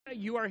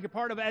You are a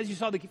part of, as you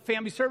saw, the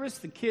family service.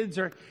 The kids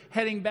are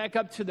heading back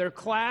up to their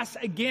class.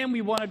 Again,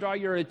 we want to draw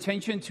your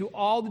attention to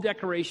all the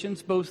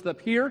decorations, both up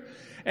here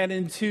and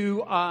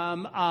into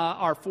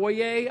our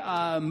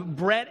foyer.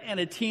 Brett and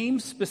a team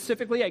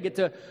specifically. I get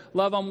to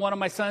love on one of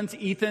my sons,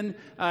 Ethan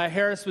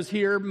Harris was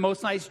here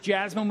most nights.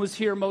 Jasmine was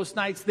here most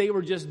nights. They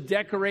were just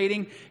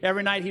decorating.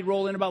 Every night he'd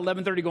roll in about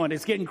 11:30 going,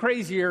 it's getting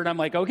crazier. And I'm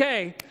like,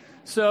 okay.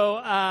 So,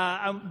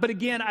 but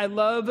again, I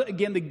love,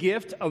 the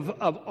gift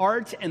of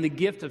art and the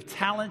gift of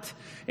talent,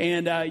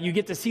 and you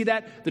get to see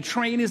that. The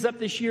train is up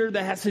this year.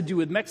 That has to do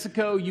with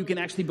Mexico. You can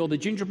actually build a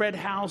gingerbread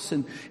house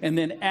and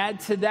then add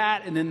to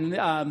that, and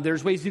then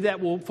there's ways to do that.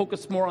 We'll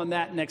focus more on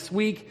that next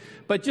week,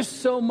 but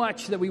just so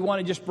much that we want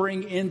to just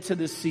bring into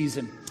this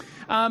season.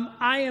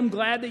 I am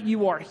glad that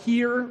you are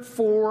here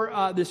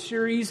for this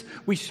series.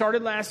 We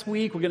started last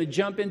week. We're going to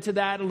jump into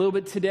that a little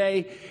bit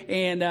today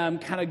and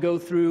kind of go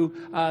through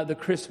the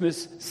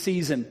Christmas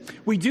season.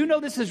 We do know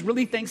this is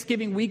really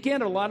Thanksgiving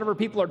weekend. A lot of our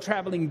people are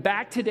traveling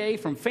back today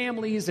from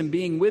families and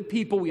being with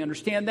people. We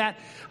understand that.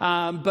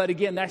 But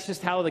again, that's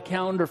just how the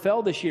calendar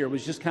fell this year. It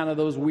was just kind of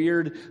those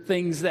weird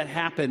things that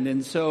happened.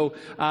 And so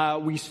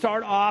we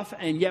start off,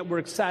 and yet we're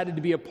excited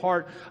to be a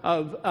part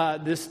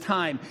of this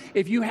time.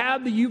 If you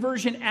have the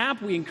YouVersion app,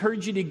 we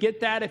encourage you to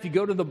get that. If you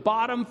go to the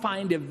bottom,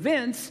 find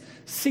events,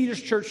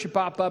 Cedars Church should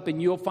pop up, and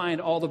you'll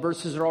find all the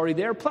verses that are already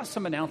there, plus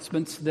some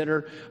announcements that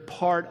are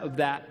part of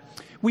that.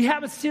 We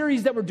have a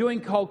series that we're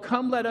doing called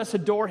Come Let Us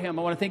Adore Him.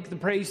 I want to thank the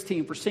praise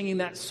team for singing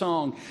that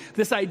song.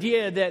 This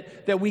idea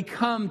that we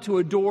come to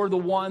adore the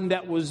one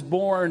that was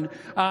born,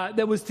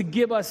 that was to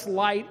give us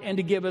light and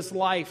to give us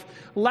life.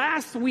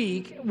 Last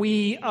week,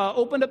 we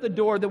opened up the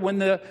door that when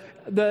the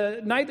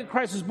night that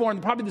Christ was born,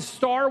 probably the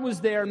star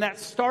was there, and that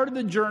started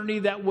the journey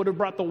that would have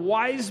brought the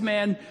wise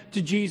man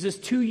to Jesus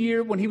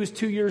when he was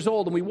 2 years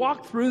old. And we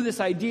walked through this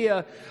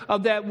idea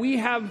of that we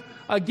have,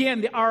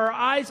 again, our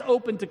eyes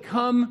open to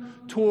come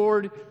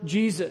toward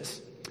Jesus.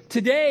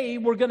 Today,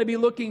 we're going to be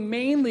looking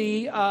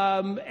mainly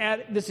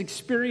at this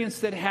experience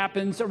that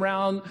happens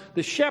around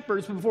the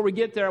shepherds. But before we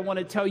get there, I want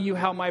to tell you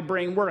how my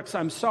brain works.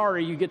 I'm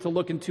sorry you get to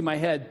look into my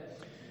head.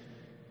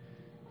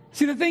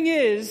 See, the thing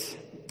is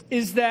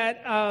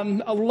that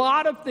a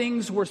lot of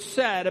things were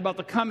said about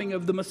the coming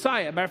of the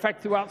Messiah. Matter of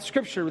fact, throughout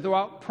Scripture,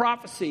 throughout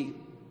prophecy.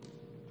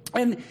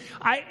 And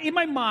in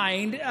my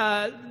mind,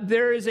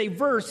 there is a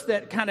verse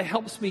that kind of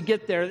helps me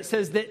get there that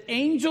says that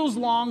angels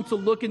long to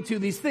look into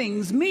these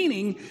things,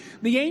 meaning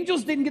the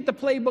angels didn't get the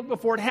playbook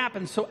before it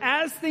happened. So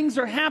as things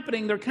are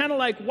happening, they're kind of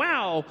like,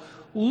 wow,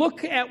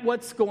 look at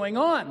what's going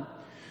on.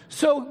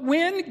 So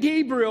when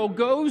Gabriel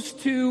goes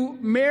to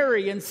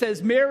Mary and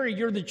says, Mary,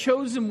 you're the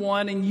chosen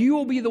one, and you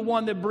will be the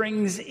one that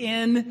brings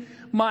in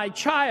my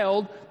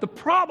child, the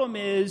problem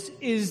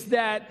is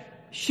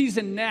that she's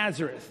in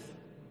Nazareth.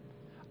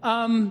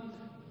 The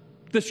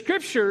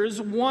scriptures,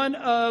 one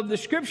of the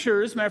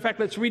scriptures, matter of fact,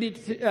 let's read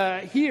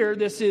it here.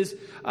 This is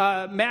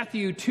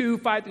Matthew 2,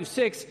 5 through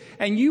 6.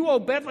 And you, O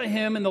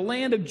Bethlehem, in the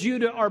land of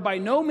Judah, are by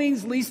no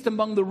means least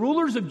among the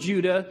rulers of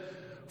Judah,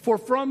 for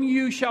from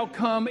you shall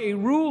come a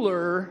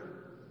ruler.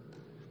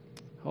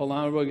 Hold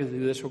on, we'll get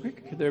through this real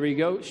quick. There we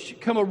go.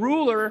 Come a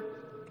ruler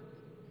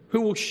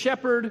who will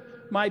shepherd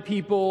my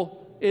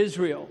people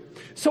Israel.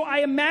 So I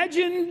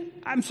imagine,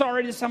 I'm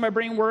sorry, this is how my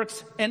brain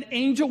works, an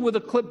angel with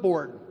a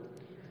clipboard.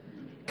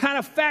 Kind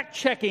of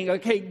fact-checking.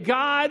 Okay,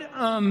 God,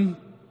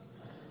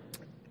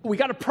 we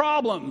got a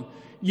problem.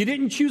 You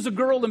didn't choose a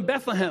girl in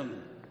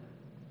Bethlehem.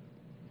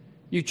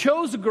 You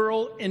chose a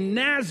girl in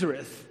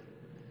Nazareth.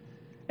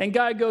 And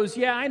God goes,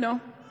 yeah, I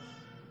know.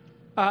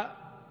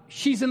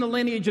 She's in the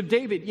lineage of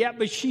David. Yeah,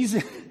 but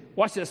she's,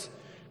 watch this,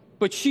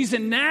 but she's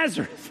in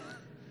Nazareth.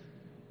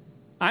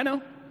 I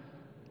know.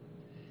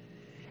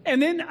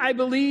 And then I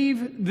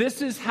believe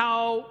this is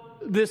how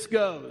this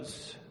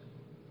goes.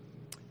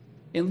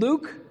 In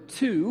Luke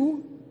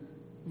 2,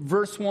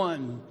 verse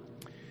 1.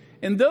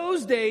 In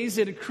those days,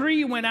 a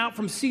decree went out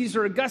from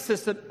Caesar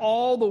Augustus that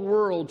all the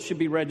world should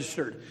be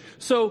registered.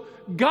 So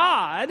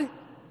God,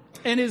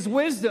 in his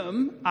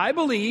wisdom, I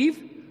believe,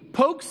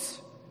 pokes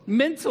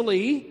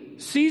mentally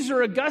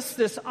Caesar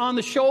Augustus on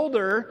the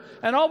shoulder,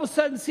 and all of a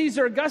sudden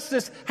Caesar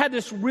Augustus had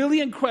this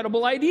really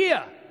incredible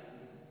idea.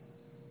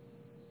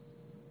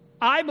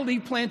 I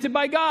believe planted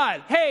by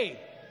God. Hey,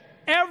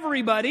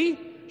 everybody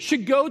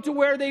should go to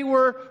where they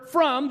were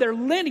from, their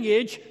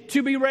lineage,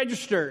 to be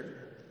registered.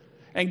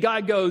 And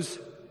God goes,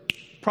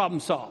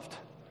 problem solved.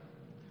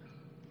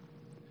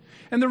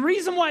 And the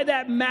reason why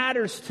that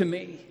matters to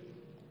me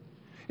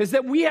is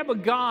that we have a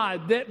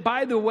God that,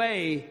 by the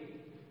way,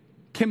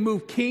 can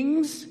move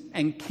kings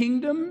and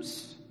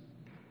kingdoms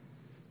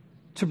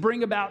to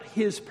bring about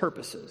his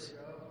purposes.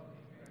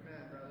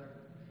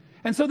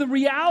 And so the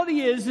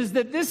reality is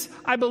that this,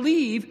 I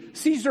believe,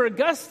 Caesar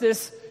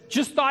Augustus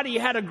just thought he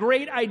had a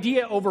great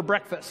idea over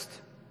breakfast.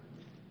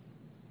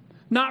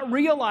 Not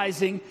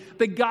realizing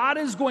that God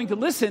is going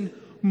to,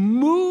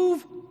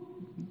 move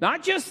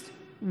not just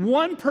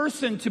one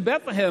person to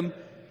Bethlehem.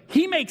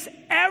 He makes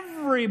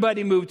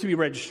everybody move to be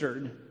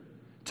registered.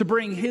 to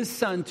bring his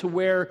son to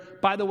where,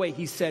 by the way,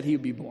 he said he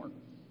would be born.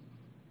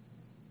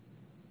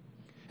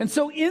 And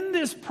so in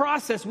this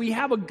process, we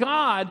have a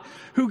God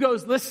who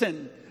goes,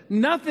 listen,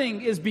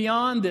 nothing is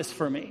beyond this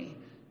for me.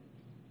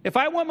 If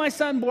I want my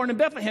son born in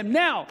Bethlehem.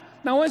 Now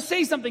I want to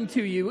say something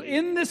to you.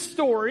 In this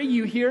story,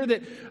 you hear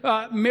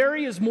that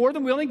Mary is more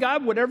than willing.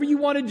 God, whatever you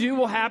want to do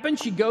will happen.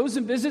 She goes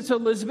and visits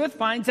Elizabeth,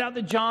 finds out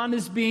that John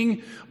is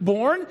being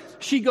born.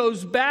 She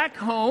goes back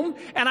home.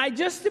 And I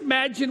just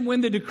imagine when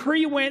the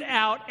decree went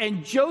out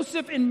and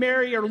Joseph and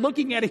Mary are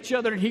looking at each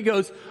other and he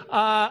goes,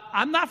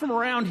 I'm not from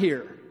around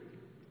here.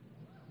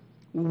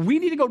 We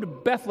need to go to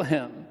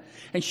Bethlehem.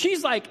 And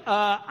she's like,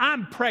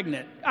 I'm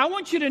pregnant. I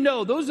want you to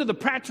know those are the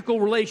practical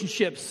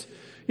relationships,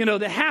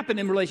 that happen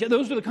in relationships.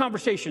 Those are the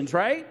conversations,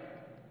 right?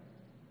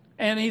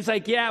 And he's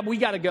like, yeah, we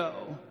got to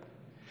go.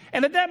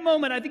 And at that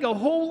moment, I think a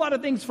whole lot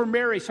of things for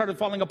Mary started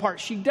falling apart.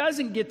 She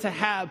doesn't get to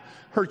have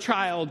her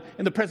child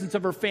in the presence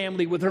of her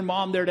family with her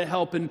mom there to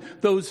help and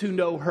those who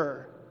know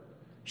her.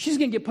 She's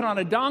going to get put on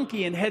a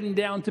donkey and heading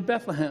down to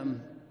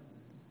Bethlehem.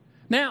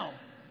 Now,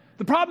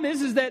 the problem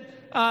is that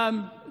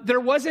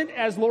there wasn't,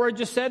 as Laura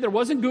just said, there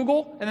wasn't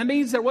Google, and that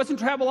means there wasn't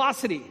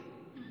Travelocity,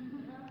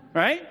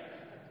 right?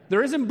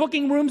 There isn't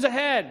booking rooms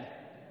ahead.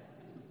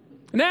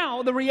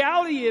 Now, the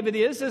reality of it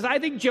is I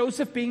think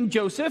Joseph, being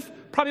Joseph,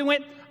 probably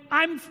went,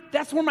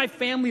 that's where my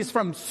family is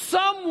from.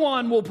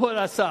 Someone will put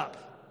us up.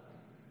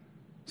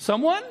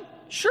 Someone?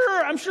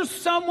 Sure, I'm sure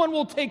someone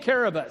will take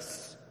care of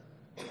us.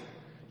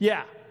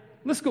 Yeah,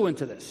 let's go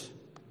into this.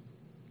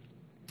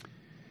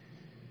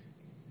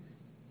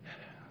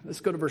 Let's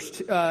go to verse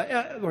 2.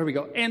 Where we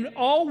go. And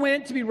all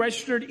went to be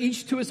registered,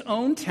 each to his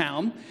own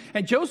town.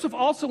 And Joseph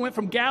also went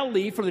from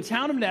Galilee, from the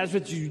town of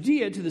Nazareth to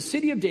Judea, to the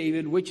city of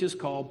David, which is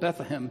called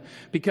Bethlehem,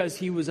 because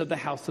he was of the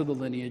house of the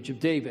lineage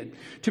of David,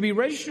 to be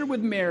registered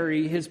with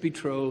Mary, his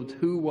betrothed,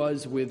 who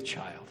was with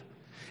child.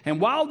 And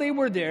while they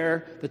were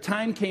there, the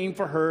time came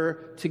for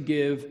her to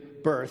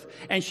give birth.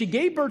 And she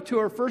gave birth to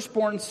her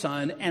firstborn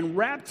son and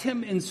wrapped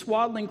him in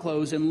swaddling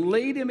clothes and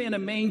laid him in a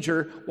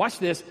manger. Watch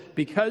this,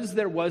 because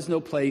there was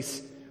no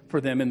place for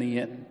them in the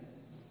inn.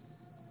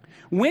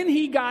 When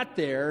he got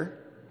there,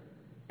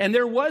 and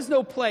there was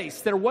no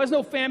place, there was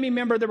no family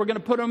member that were going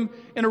to put him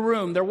in a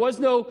room, there was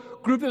no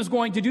group that was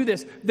going to do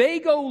this, they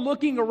go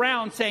looking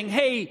around saying,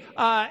 hey,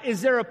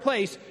 is there a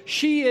place?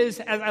 She is,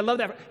 I love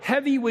that,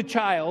 heavy with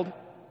child.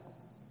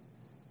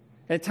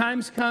 At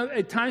times for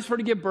her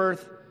to give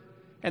birth,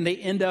 and they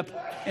end up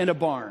in a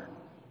barn.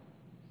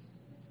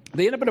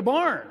 They end up in a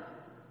barn.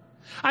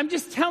 I'm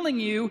just telling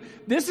you,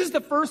 this is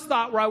the first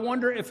thought where I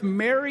wonder if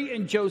Mary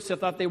and Joseph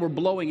thought they were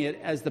blowing it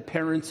as the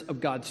parents of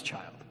God's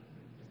child.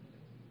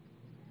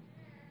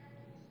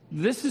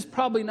 This is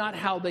probably not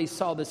how they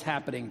saw this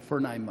happening for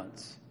 9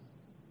 months.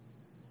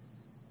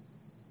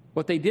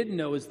 What they didn't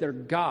know is their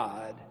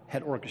God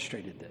had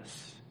orchestrated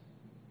this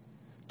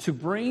to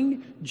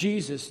bring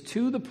Jesus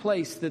to the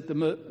place that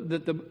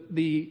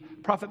the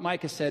prophet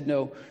Micah said,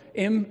 no,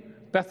 in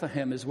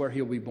Bethlehem is where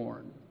he'll be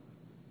born.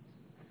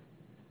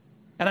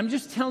 And I'm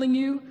just telling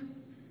you,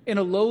 in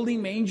a lowly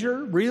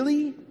manger,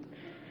 really?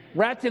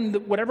 Wrapped in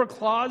whatever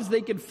cloths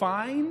they could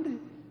find?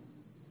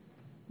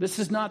 This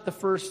is not the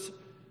first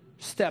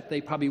step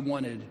they probably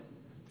wanted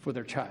for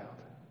their child.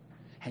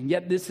 And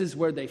yet this is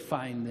where they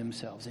find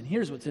themselves. And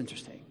here's what's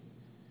interesting.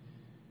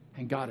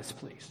 And God is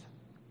pleased.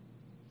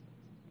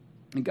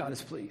 And God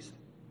is pleased.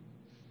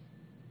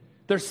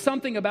 There's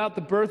something about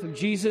the birth of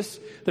Jesus.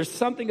 There's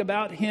something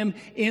about him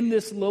in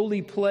this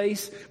lowly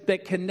place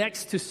that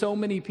connects to so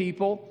many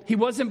people. He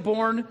wasn't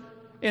born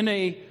in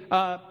a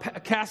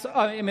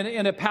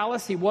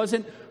palace. He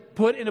wasn't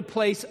put in a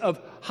place of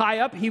high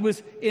up. He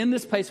was in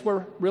this place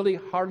where really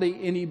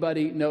hardly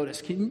anybody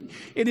noticed.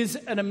 It is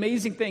an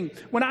amazing thing.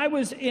 When I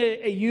was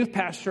a youth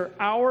pastor,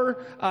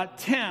 our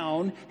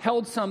town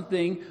held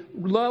something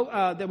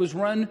that was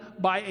run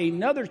by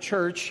another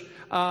church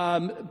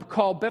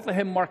called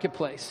Bethlehem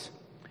Marketplace.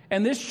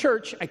 And this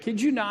church, I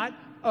kid you not,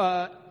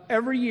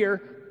 every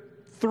year,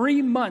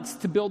 3 months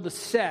to build the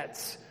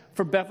sets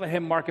for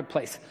Bethlehem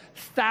Marketplace.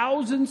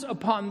 Thousands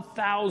upon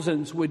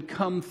thousands would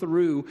come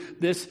through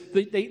this.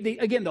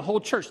 Again, the whole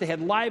church, they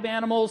had live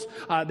animals.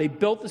 They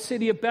built the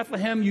city of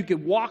Bethlehem. You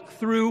could walk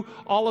through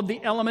all of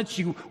the elements.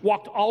 You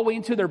walked all the way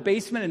into their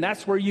basement, and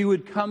that's where you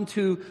would come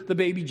to the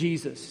baby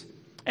Jesus.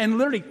 And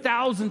literally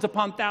thousands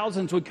upon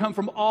thousands would come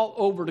from all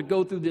over to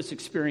go through this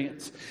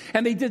experience.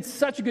 And they did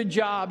such a good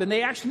job. And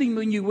they actually,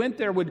 when you went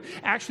there, would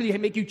actually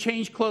make you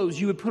change clothes.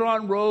 You would put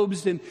on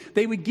robes, and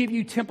they would give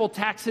you temple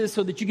taxes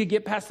so that you could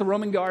get past the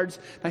Roman guards.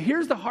 Now,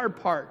 here's the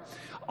hard part.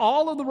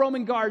 All of the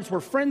Roman guards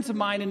were friends of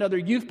mine and other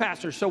youth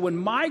pastors. So when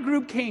my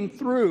group came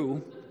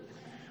through,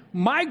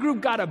 my group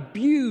got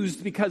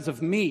abused because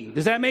of me.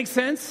 Does that make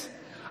sense?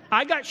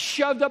 I got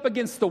shoved up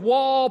against the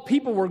wall.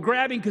 People were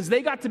grabbing because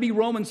they got to be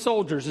Roman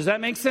soldiers. Does that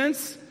make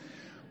sense?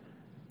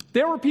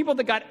 There were people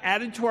that got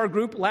added to our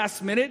group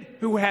last minute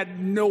who had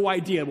no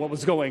idea what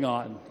was going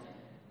on.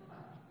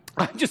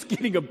 I'm just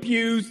getting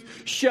abused,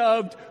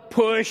 shoved,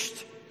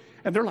 pushed.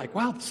 And they're like,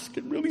 wow, this is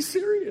getting really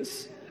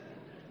serious.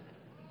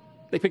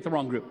 They picked the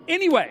wrong group.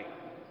 Anyway,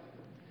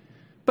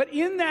 but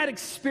in that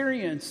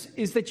experience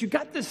is that you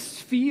got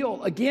this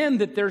feel, again,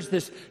 that there's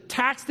this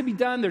tax to be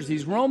done. There's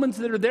these Romans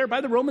that are there.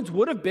 The Romans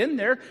would have been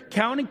there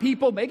counting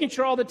people, making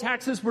sure all the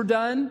taxes were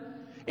done.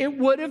 It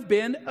would have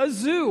been a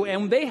zoo,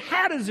 and they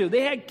had a zoo.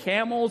 They had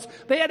camels.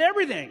 They had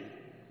everything.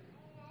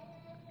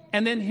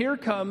 And then here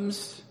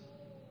comes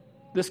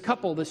this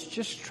couple that's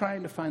just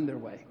trying to find their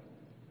way.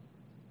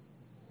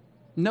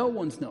 No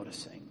one's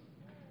noticing.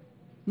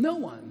 No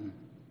one.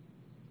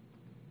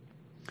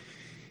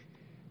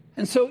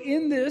 And so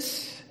in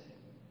this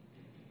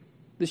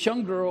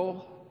young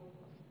girl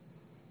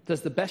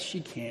does the best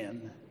she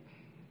can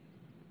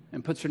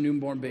and puts her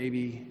newborn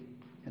baby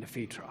in a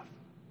feed trough.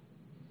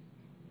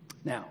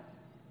 Now,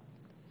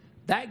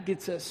 that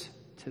gets us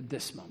to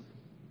this moment.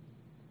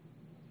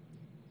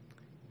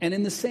 And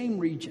in the same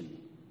region.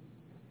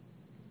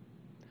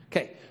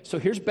 Okay, so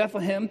here's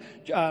Bethlehem.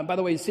 By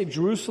the way, see,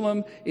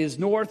 Jerusalem is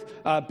north.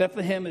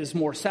 Bethlehem is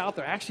more south.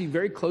 They're actually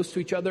very close to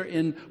each other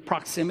in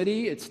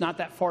proximity. It's not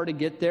that far to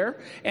get there.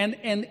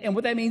 And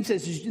what that means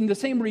is in the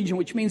same region,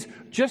 which means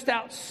just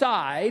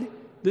outside,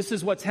 this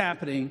is what's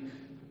happening.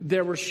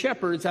 There were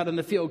shepherds out in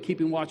the field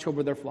keeping watch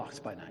over their flocks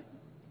by night.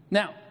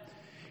 Now,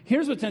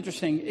 here's what's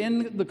interesting.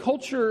 In the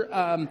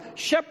culture,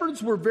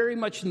 shepherds were very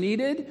much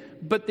needed,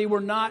 but they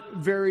were not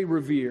very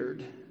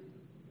revered.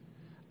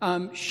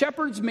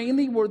 Shepherds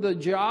mainly were the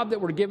job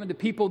that were given to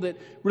people that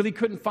really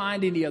couldn't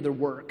find any other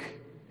work.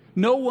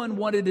 No one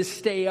wanted to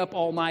stay up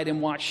all night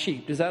and watch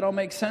sheep. Does that all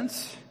make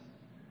sense?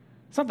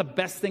 It's not the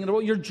best thing in the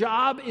world. Your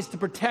job is to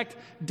protect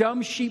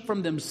dumb sheep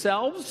from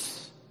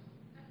themselves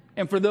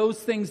and for those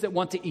things that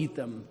want to eat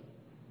them.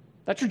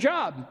 That's your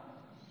job.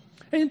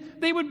 And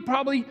they would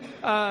probably,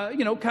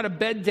 kind of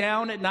bed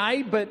down at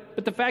night.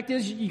 But the fact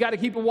is, you got to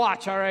keep a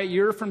watch. All right,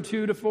 you're from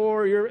 2 to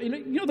 4.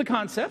 You know the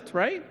concept,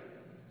 right?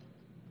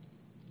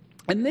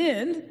 And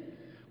then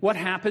what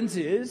happens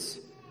is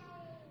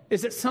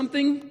that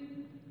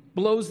something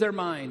blows their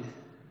mind.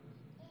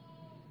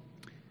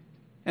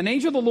 An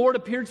angel of the Lord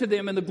appeared to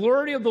them, and the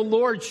glory of the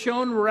Lord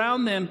shone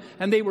around them,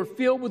 and they were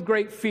filled with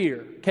great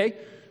fear. Okay?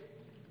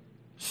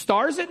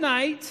 Stars at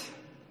night.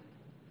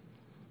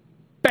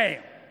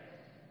 Bam!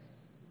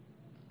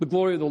 The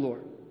glory of the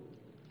Lord.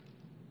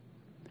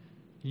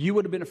 You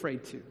would have been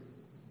afraid too.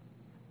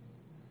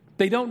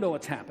 They don't know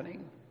what's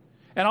happening.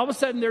 And all of a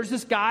sudden, there's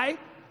this guy,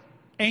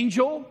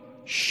 angel,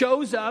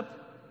 shows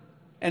up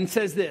and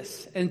says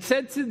this, and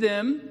said to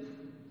them,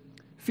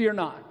 fear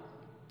not.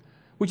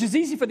 Which is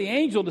easy for the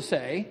angel to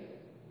say,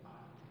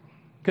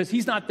 because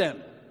he's not them.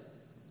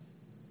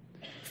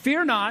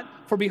 Fear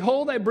not, for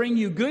behold, I bring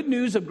you good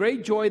news of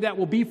great joy that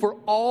will be for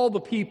all the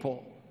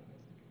people.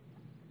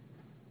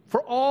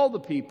 For all the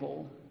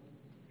people.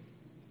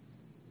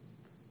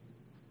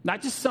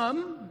 Not just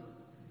some,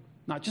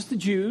 not just the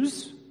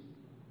Jews,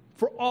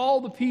 for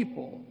all the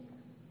people.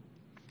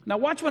 Now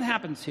watch what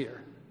happens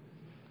here.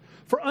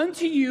 For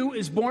unto you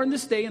is born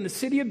this day in the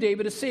city of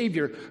David a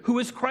Savior, who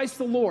is Christ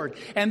the Lord.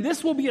 And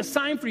this will be a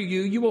sign for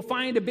you. You will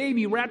find a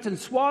baby wrapped in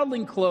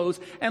swaddling clothes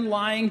and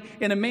lying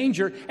in a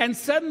manger. And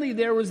suddenly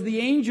there was the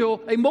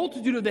angel, a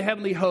multitude of the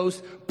heavenly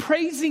hosts,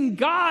 praising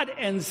God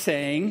and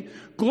saying,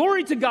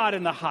 glory to God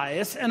in the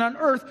highest, and on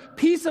earth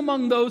peace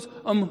among those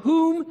on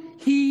whom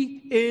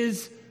he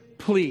is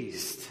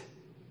pleased.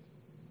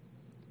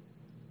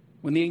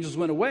 When the angels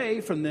went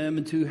away from them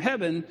into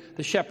heaven,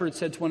 the shepherds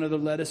said to one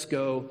another, let us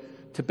go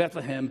to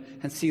Bethlehem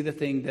and see the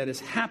thing that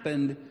has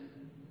happened,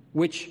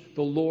 which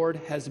the Lord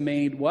has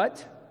made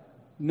what?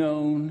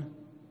 Known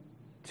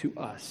to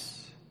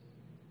us.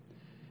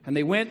 And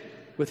they went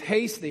with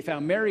haste. They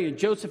found Mary and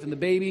Joseph and the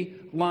baby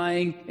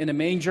lying in a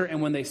manger.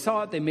 And when they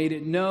saw it, they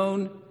made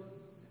known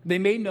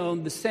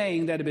the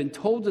saying that had been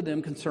told to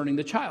them concerning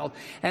the child.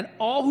 And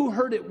all who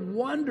heard it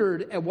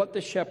wondered at what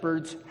the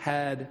shepherds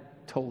had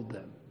told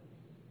them.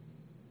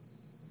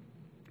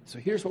 So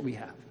here's what we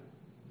have.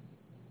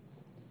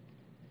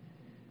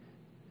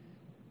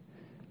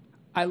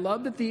 I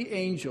love that the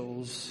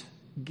angels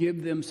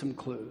give them some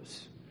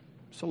clues.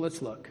 So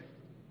let's look.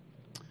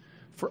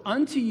 For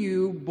unto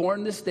you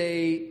born this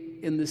day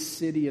in the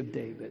city of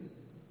David.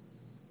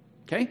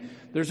 Okay?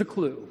 There's a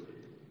clue.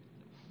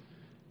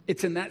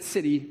 It's in that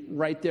city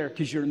right there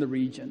because you're in the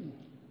region.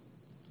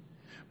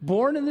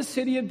 Born in the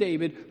city of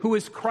David, who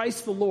is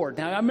Christ the Lord.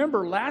 Now, I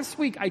remember last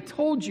week I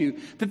told you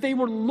that they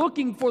were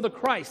looking for the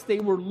Christ. They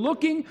were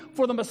looking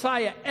for the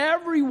Messiah.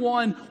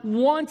 Everyone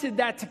wanted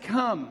that to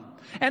come.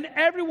 And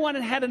everyone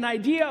had an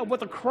idea of what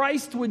the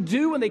Christ would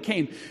do when they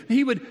came.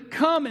 He would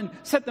come and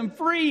set them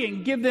free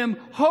and give them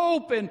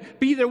hope and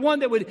be the one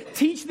that would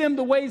teach them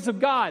the ways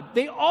of God.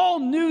 They all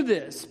knew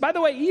this. By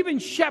the way, even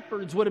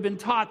shepherds would have been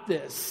taught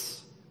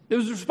this. There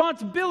was a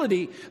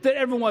responsibility that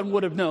everyone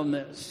would have known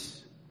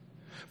this.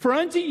 For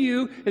unto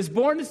you is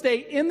born this day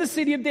in the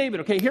city of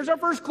David. Okay, here's our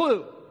first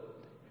clue.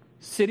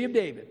 City of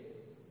David.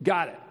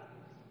 Got it.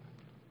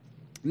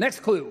 Next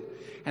clue.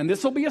 And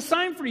this will be a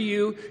sign for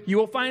you. You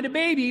will find a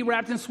baby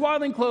wrapped in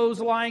swaddling clothes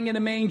lying in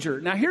a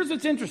manger. Now, here's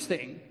what's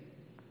interesting.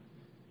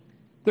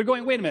 They're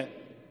going, wait a minute.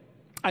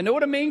 I know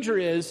what a manger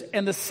is,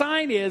 and the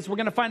sign is we're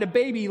going to find a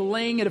baby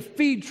laying in a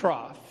feed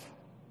trough.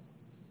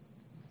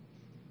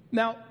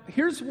 Now,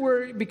 here's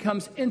where it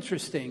becomes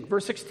interesting.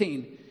 Verse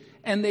 16.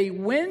 And they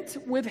went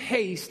with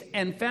haste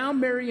and found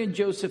Mary and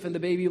Joseph and the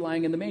baby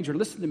lying in the manger.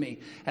 Listen to me.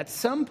 At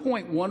some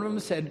point, one of them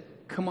said,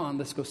 come on,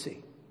 let's go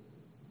see.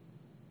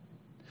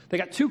 They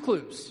got 2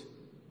 clues.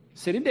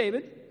 Sitting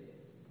David,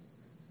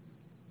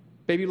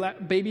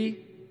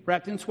 baby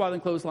wrapped in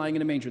swaddling clothes lying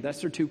in a manger.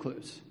 That's their 2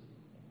 clues.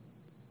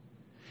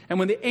 And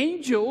when the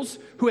angels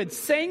who had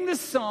sang this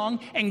song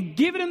and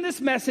given him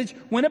this message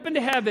went up into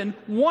heaven,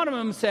 one of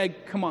them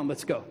said, come on,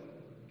 let's go.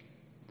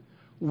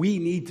 We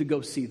need to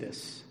go see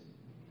this.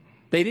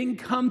 They didn't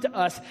come to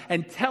us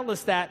and tell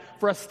us that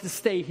for us to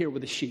stay here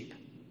with the sheep.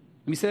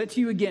 Let me say that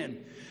to you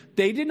again.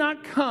 They did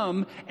not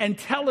come and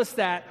tell us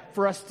that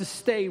for us to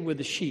stay with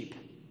the sheep.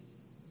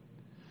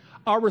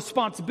 Our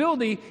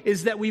responsibility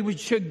is that we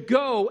should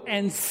go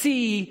and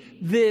see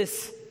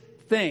this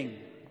thing. And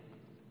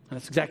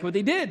that's exactly what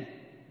they did.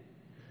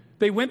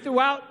 They went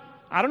throughout.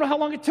 I don't know how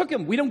long it took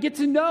them. We don't get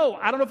to know.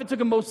 I don't know if it took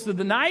them most of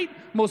the night,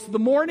 most of the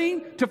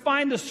morning to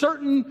find a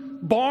certain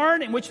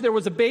barn in which there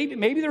was a baby.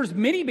 Maybe there was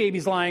many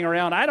babies lying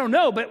around. I don't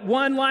know, but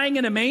one lying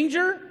in a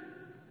manger.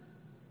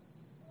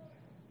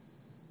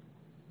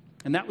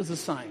 And that was the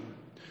sign.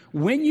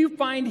 When you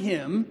find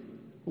him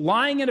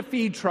lying in a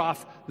feed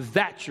trough,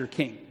 that's your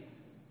king.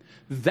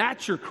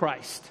 That's your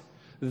Christ.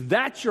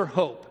 That's your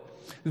hope.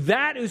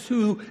 That is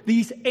who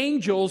these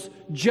angels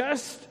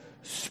just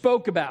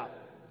spoke about.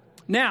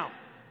 Now,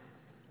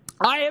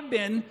 I have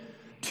been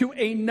to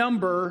a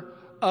number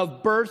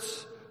of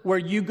births where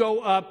you go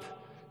up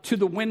to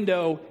the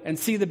window and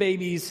see the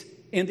babies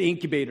in the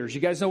incubators.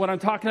 You guys know what I'm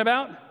talking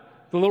about?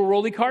 The little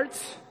rolly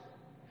carts?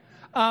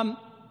 I'm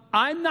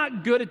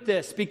not good at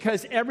this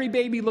because every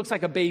baby looks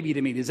like a baby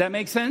to me. Does that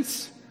make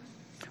sense?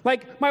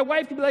 Like, my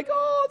wife can be like,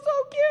 oh, it's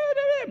so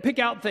cute, and pick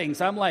out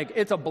things. I'm like,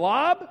 it's a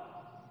blob.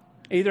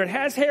 Either it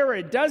has hair or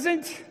it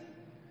doesn't,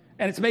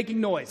 and it's making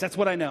noise. That's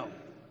what I know.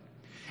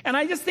 And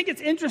I just think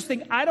it's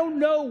interesting. I don't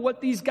know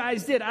what these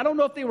guys did. I don't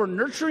know if they were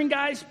nurturing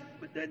guys.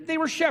 They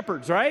were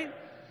shepherds, right?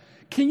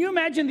 Can you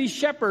imagine these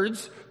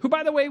shepherds, who,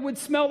 by the way, would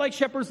smell like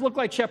shepherds, look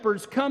like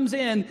shepherds, comes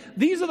in.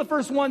 These are the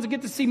first ones that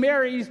get to see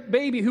Mary's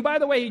baby, who, by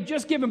the way, had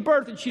just given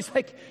birth. And she's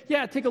like,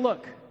 yeah, take a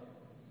look.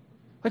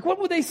 Like, what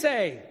would they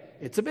say?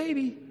 It's a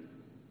baby.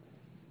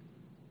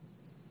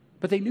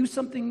 But they knew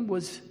something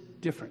was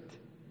different.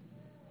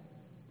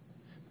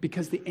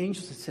 Because the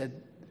angels had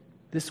said,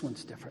 this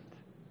one's different.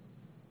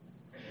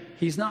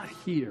 He's not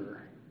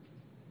here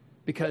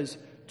because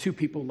 2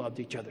 people loved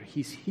each other.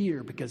 He's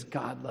here because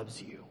God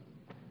loves you.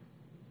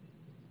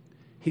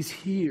 He's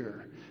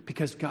here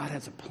because God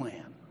has a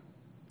plan.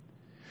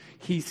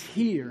 He's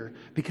here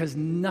because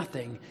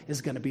nothing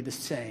is going to be the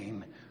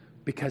same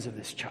because of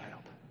this child.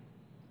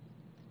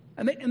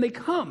 And they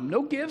come,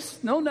 no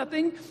gifts, no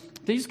nothing.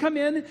 They just come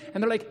in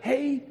and they're like,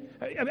 hey,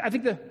 I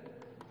think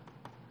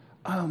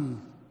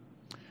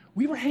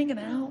we were hanging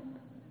out.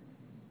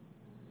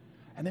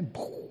 And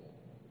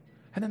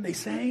then they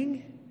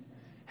sang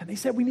and they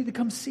said, we need to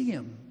come see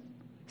him.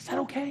 Is that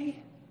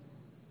okay?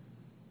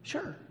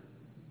 Sure.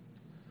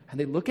 And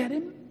they look at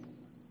him.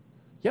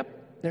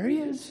 Yep, there he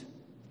is.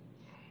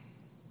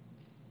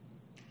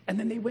 And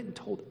then they went and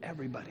told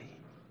everybody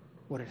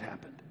what had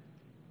happened.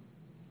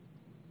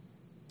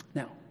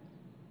 Now,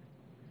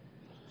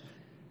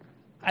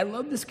 I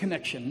love this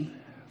connection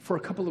for a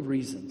couple of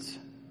reasons.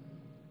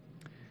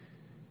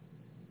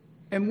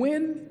 And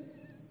when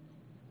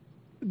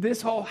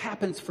this all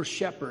happens for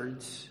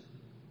shepherds,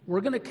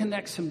 we're going to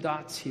connect some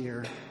dots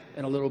here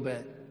in a little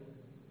bit.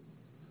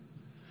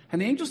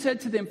 And the angel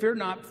said to them, fear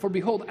not, for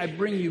behold, I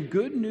bring you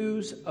good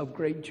news of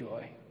great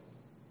joy.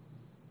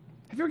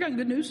 Have you ever gotten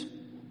good news?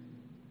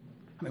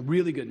 I mean,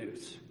 really good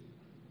news.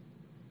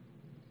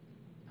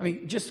 I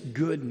mean, just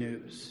good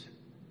news.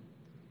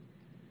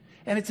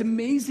 And it's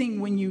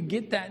amazing when you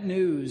get that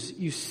news,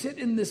 you sit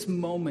in this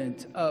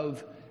moment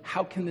of,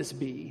 how can this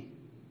be?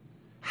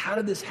 How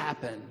did this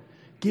happen?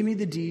 Give me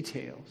the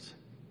details.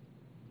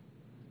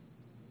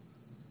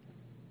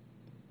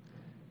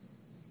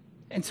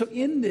 And so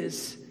in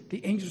this,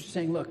 the angels are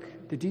saying,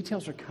 look, the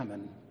details are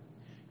coming.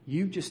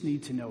 You just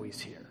need to know he's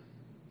here.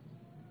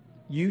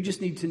 You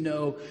just need to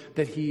know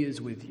that he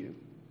is with you.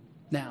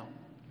 Now,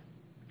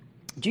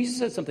 Jesus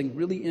said something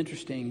really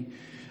interesting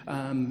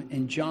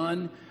in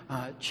John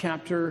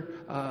chapter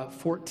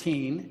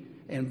 14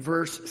 and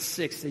verse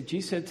 6. That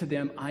Jesus said to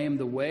them, I am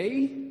the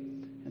way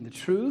and the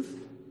truth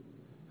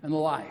and the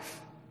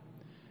life.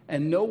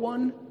 And no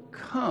one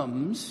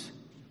comes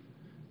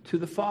to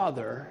the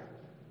Father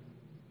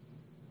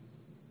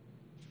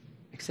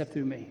except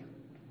through me.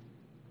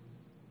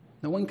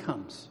 No one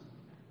comes.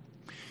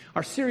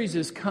 Our series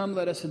is Come,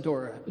 Let Us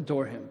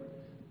Adore Him.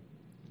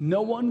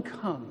 No one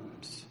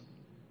comes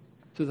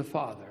to the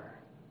Father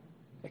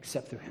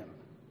except through him.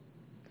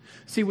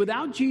 See,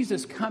 without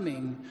Jesus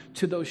coming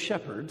to those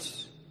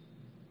shepherds,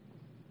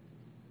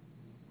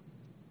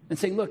 and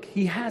saying, look,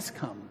 he has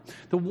come.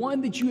 The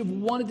one that you have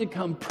wanted to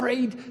come,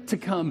 prayed to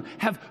come,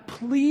 have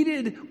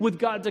pleaded with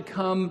God to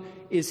come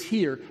is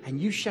here. And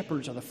you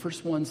shepherds are the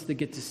first ones that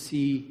get to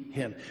see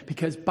him.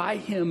 Because by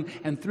him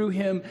and through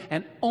him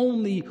and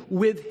only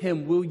with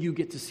him will you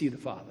get to see the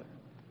Father.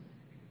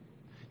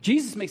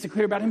 Jesus makes it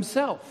clear about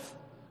himself.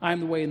 I am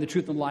the way and the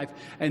truth and the life,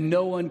 and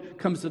no one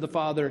comes to the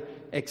Father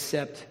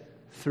except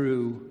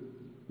through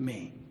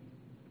me.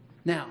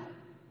 Now,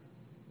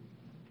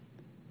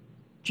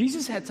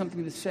 Jesus had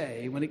something to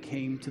say when it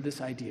came to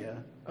this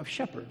idea of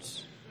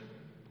shepherds.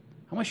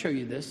 I want to show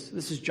you this.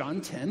 This is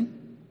John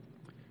 10,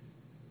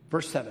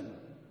 verse 7.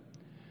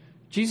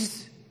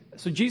 Jesus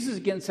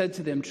again said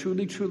to them,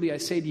 truly, truly, I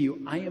say to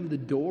you, I am the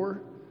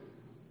door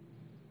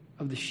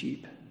of the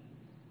sheep.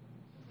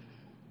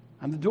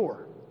 I'm the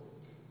door.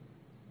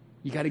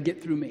 You got to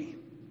get through me.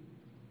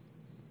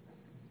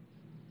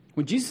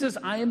 When Jesus says,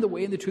 I am the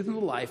way and the truth and the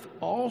life,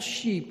 all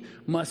sheep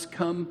must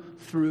come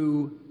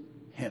through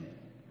him.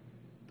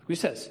 He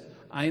says,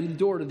 I am the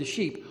door to the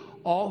sheep.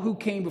 All who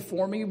came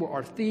before me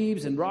are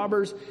thieves and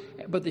robbers,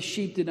 but the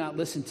sheep did not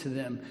listen to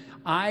them.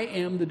 I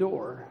am the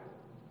door.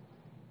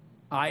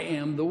 I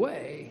am the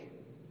way.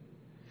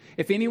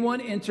 If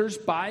anyone enters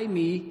by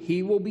me,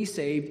 he will be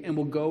saved and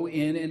will go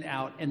in and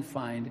out and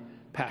find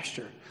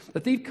pasture. The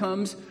thief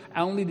comes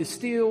only to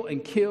steal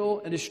and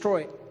kill and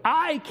destroy.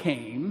 I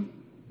came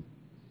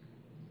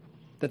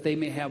that they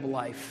may have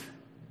life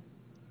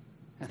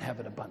and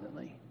have it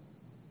abundantly.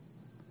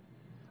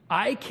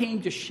 I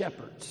came to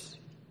shepherds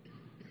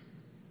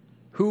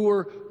who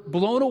were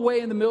blown away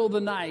in the middle of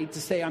the night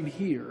to say, I'm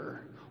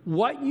here.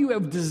 What you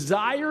have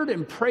desired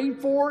and prayed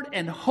for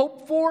and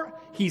hoped for,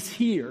 he's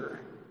here.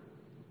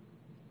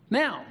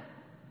 Now,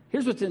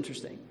 here's what's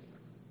interesting.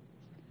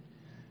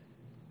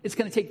 It's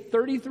going to take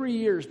 33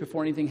 years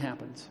before anything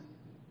happens.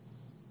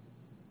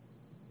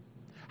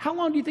 How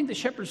long do you think the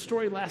shepherd's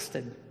story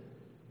lasted?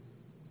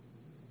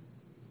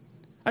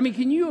 I mean,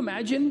 can you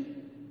imagine?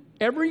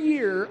 Every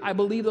year, I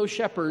believe those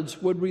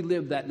shepherds would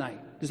relive that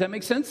night. Does that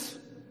make sense?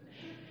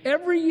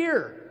 Every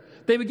year,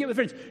 they would get with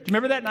friends. Do you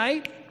remember that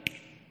night?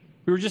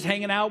 We were just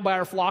hanging out by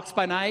our flocks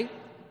by night.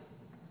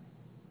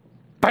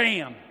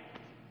 Bam!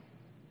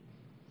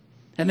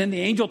 And then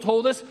the angel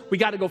told us we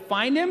got to go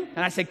find him.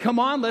 And I said, come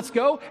on, let's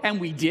go. And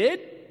we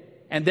did.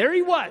 And there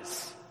he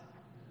was,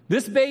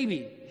 this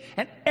baby.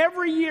 And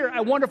every year,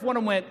 I wonder if one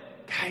of them went,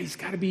 God, he's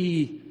got to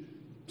be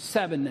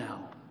 7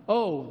 now.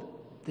 Oh,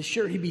 this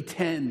year he'd be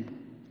 10.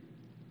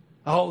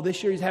 Oh,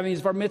 this year he's having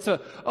his bar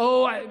mitzvah.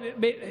 Oh,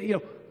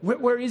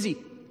 where is he?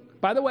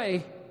 By the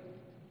way,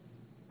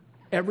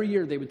 every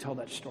year they would tell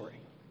that story.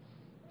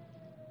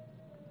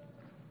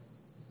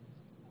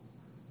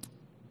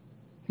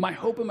 My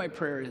hope and my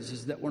prayer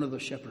is that one of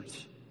those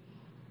shepherds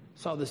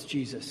saw this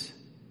Jesus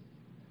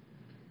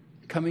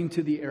coming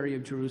to the area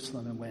of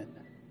Jerusalem and went,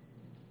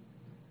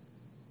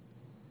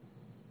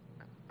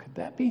 could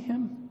that be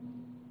him?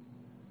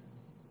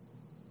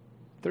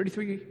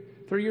 30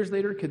 years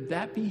later, could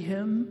that be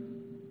him?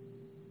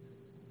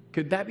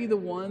 Could that be the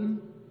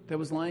one that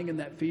was lying in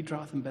that feed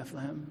trough in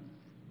Bethlehem?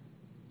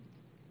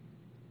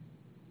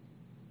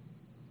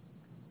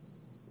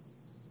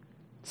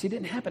 See, it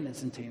didn't happen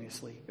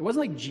instantaneously. It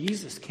wasn't like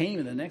Jesus came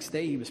and the next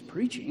day he was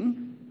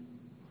preaching.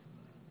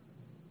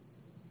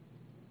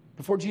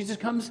 Before Jesus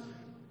comes,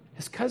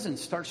 his cousin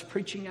starts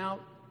preaching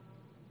out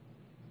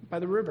by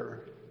the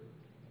river.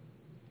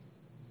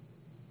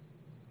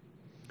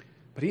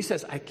 But he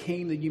says, I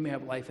came that you may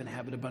have life and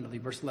have it abundantly.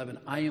 Verse 11,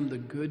 I am the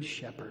good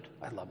shepherd.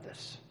 I love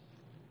this.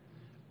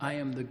 I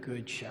am the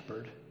good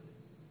shepherd.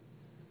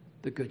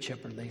 The good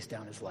shepherd lays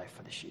down his life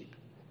for the sheep.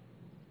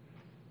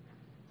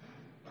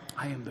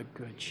 I am the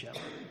good shepherd.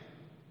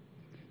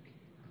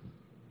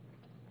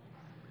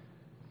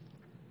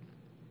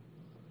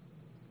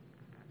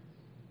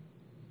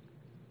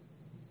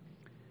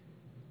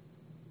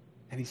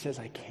 And he says,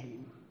 I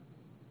came.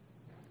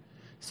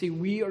 See,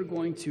 we are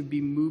going to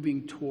be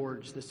moving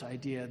towards this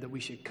idea that we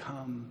should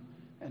come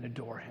and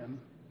adore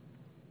him.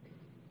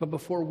 But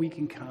before we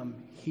can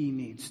come, he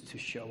needs to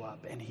show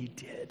up, and he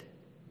did.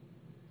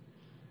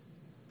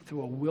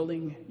 Through a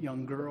willing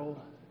young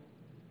girl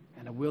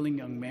and a willing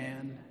young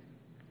man.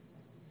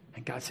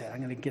 And God said, I'm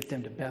going to get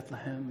them to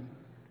Bethlehem.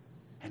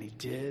 And he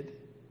did.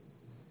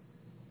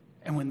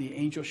 And when the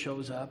angel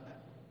shows up,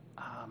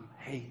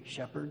 hey,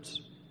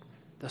 shepherds,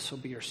 this will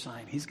be your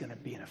sign. He's going to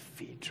be in a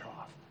feed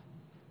trough.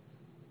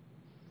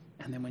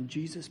 And then when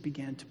Jesus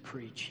began to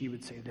preach, he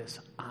would say this,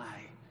 I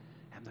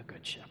am the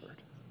good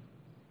shepherd.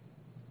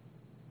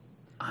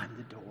 I'm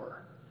the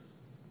door.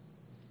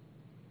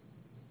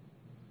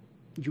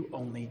 You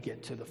only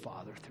get to the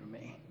Father through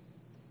me.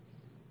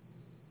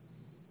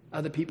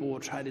 Other people will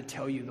try to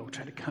tell you, they'll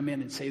try to come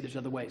in and say there's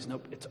other ways.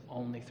 Nope, it's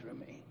only through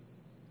me.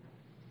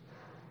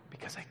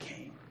 Because I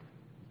came.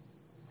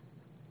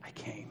 I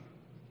came.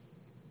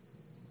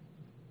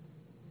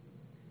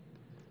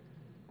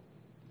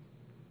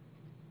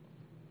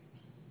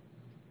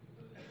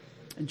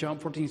 In John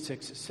 14:6,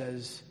 it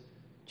says,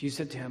 Jesus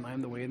said to him, I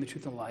am the way and the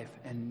truth and the life,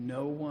 and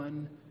no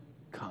one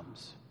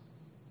comes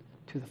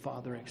to the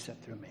Father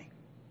except through me.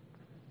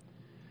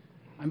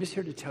 I'm just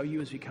here to tell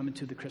you as we come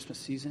into the Christmas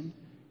season,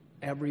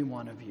 every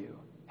one of you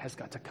has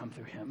got to come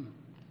through him.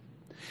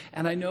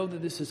 And I know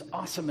that this is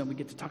awesome and we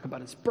get to talk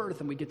about his birth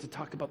and we get to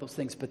talk about those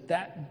things, but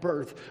that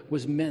birth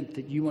was meant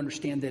that you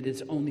understand that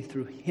it's only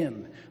through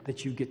him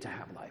that you get to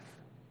have life.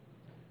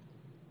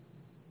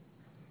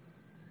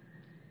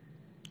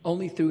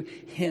 Only through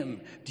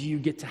him do you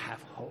get to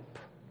have hope.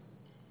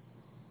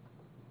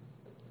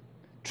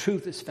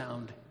 Truth is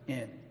found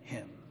in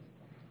him.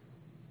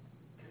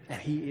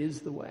 And he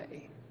is the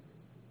way.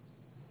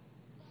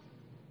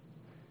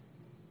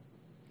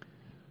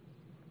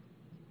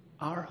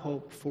 Our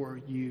hope for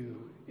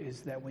you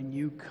is that when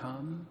you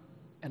come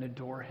and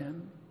adore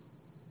him,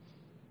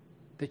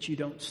 that you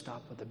don't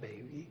stop with a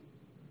baby.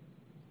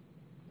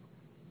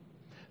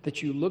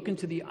 That you look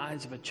into the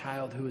eyes of a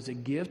child who is a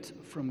gift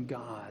from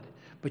God,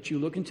 but you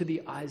look into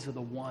the eyes of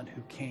the one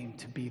who came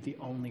to be the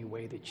only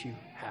way that you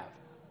have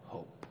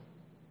hope.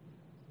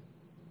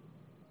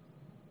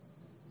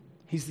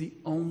 He's the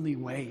only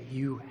way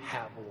you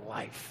have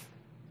life.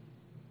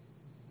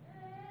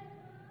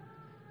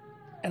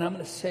 And I'm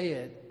going to say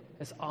it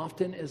as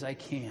often as I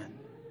can.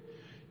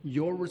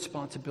 Your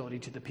responsibility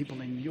to the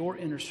people in your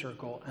inner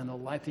circle and the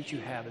life that you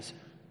have is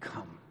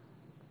come.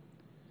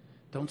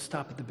 Don't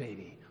stop at the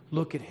baby.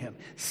 Look at him.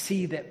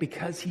 See that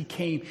because he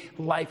came,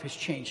 life has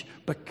changed.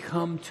 But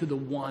come to the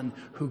one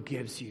who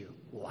gives you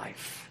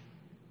life.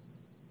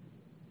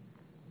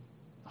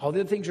 All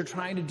the other things you're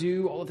trying to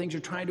do, all the things you're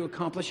trying to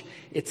accomplish,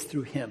 it's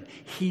through him.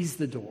 He's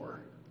the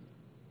door.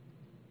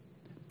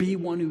 Be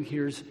one who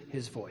hears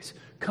his voice.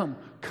 Come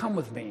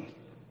with me.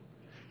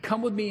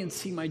 Come with me and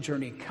see my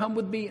journey. Come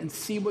with me and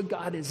see what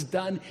God has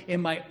done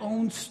in my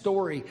own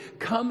story.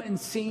 Come and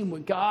see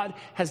what God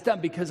has done,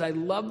 because I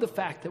love the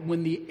fact that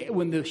when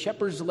the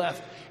shepherds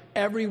left,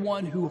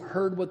 everyone who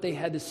heard what they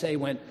had to say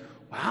went,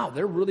 wow,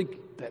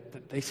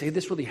 they say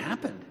this really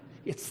happened.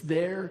 It's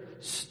their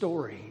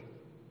story.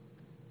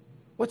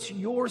 What's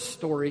your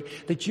story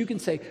that you can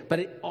say, but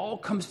it all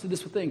comes to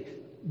this thing.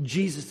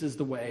 Jesus is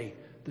the way,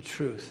 the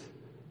truth,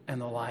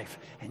 and the life.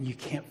 And you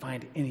can't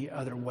find any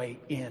other way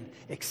in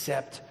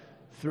except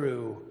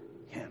through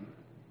him.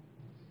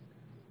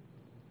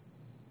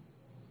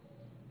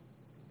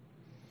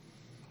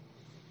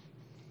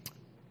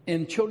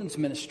 In children's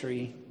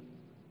ministry,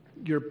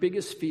 your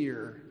biggest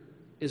fear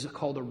is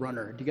called a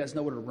runner. Do you guys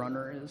know what a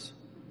runner is?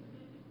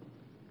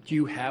 Do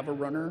you have a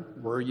runner?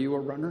 Were you a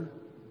runner?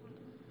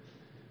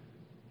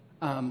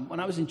 When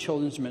I was in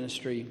children's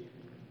ministry,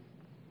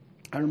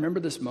 I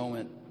remember this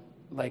moment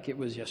like it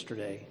was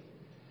yesterday.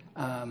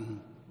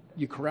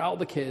 You corral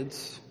the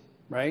kids,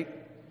 right?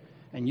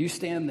 And you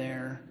stand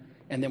there,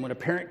 and then when a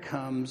parent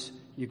comes,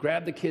 you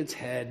grab the kid's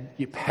head,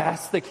 you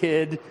pass the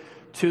kid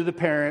to the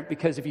parent,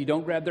 because if you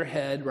don't grab their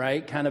head,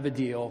 right, kind of a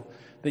deal,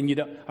 then you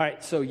don't. All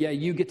right, so yeah,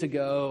 you get to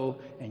go,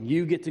 and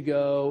you get to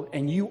go,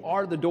 and you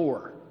are the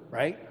door,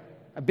 right?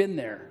 I've been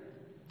there.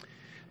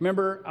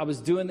 Remember, I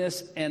was doing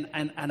this, and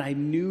I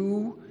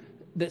knew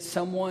that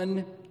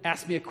someone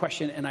asked me a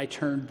question, and I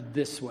turned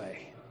this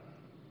way.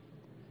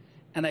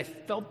 And I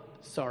felt,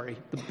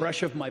 the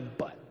brush of my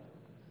butt.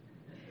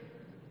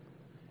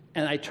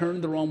 And I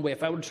turned the wrong way.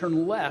 If I would have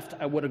turned left,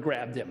 I would have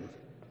grabbed him.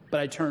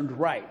 But I turned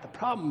right. The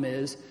problem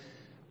is,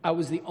 I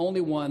was the only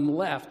one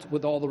left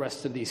with all the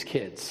rest of these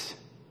kids.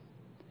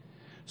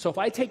 So if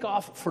I take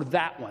off for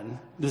that one,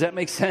 does that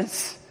make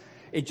sense?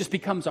 It just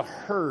becomes a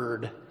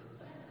herd.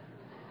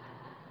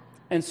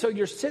 And so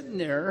you're sitting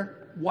there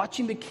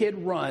watching the kid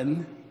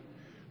run,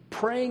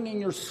 praying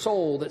in your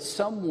soul that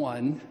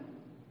someone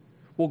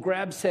will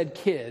grab said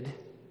kid,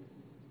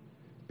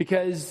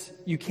 because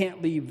you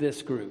can't leave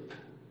this group.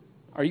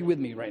 Are you with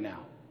me right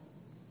now?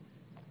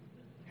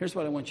 Here's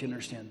what I want you to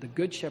understand. The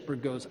good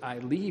shepherd goes, I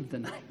leave the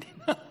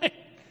 99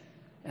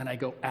 and I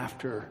go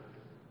after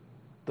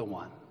the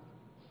one.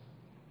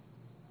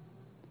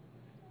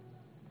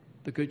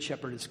 The good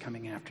shepherd is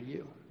coming after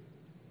you,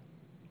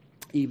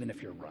 even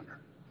if you're a runner.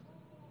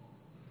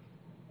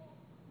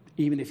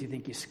 Even if you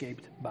think you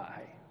escaped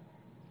by.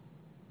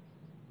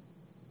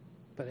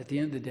 But at the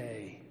end of the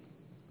day,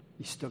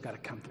 you still got to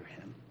come through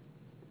him.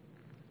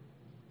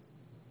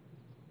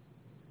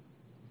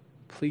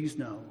 Please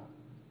know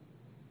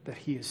that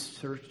he is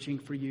searching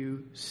for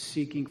you,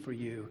 seeking for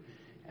you,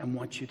 and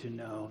wants you to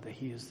know that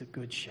he is the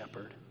good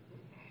shepherd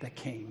that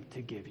came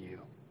to give you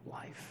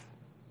life.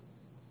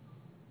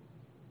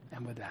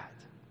 And with that,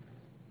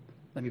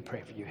 let me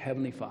pray for you.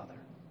 Heavenly Father,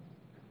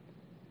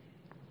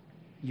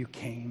 you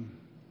came.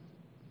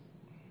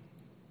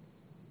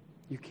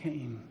 You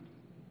came.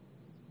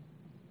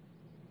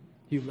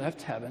 You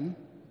left heaven.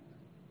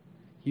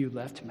 You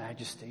left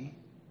majesty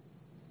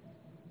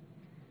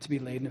to be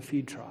laid in a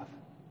feed trough.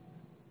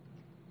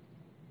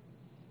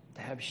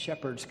 To have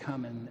shepherds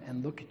come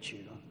and look at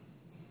you.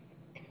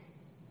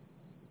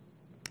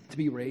 To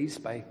be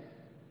raised by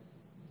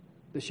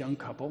this young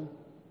couple.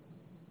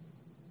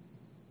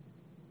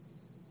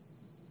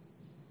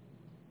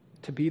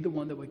 To be the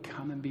one that would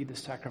come and be the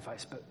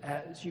sacrifice. But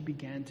as you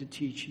began to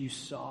teach, you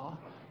saw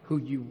who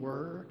you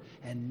were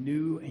and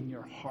knew in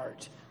your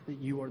heart that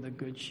you are the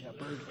good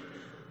shepherd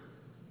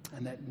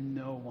and that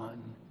no one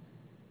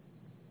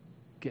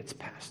gets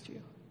past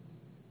you.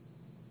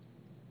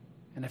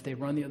 And if they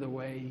run the other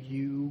way,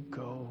 you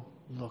go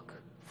look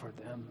for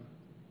them.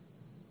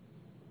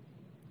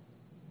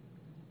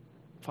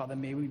 Father,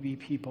 may we be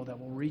people that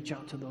will reach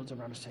out to those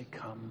around us and say,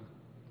 come.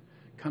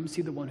 Come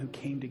see the one who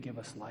came to give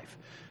us life.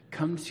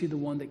 Come see the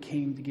one that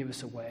came to give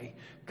us a way.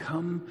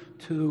 Come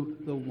to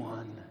the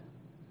one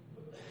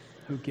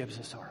who gives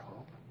us our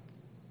hope.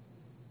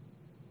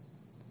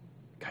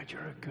 God,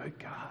 you're a good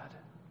God.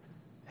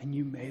 And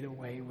you made a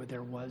way where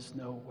there was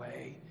no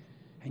way.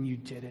 And you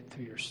did it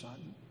through your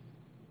Son.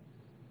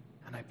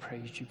 And I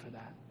praise you for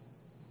that.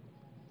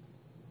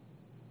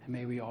 And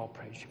may we all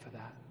praise you for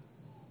that.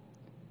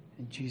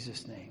 In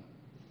Jesus' name,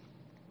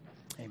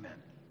 amen.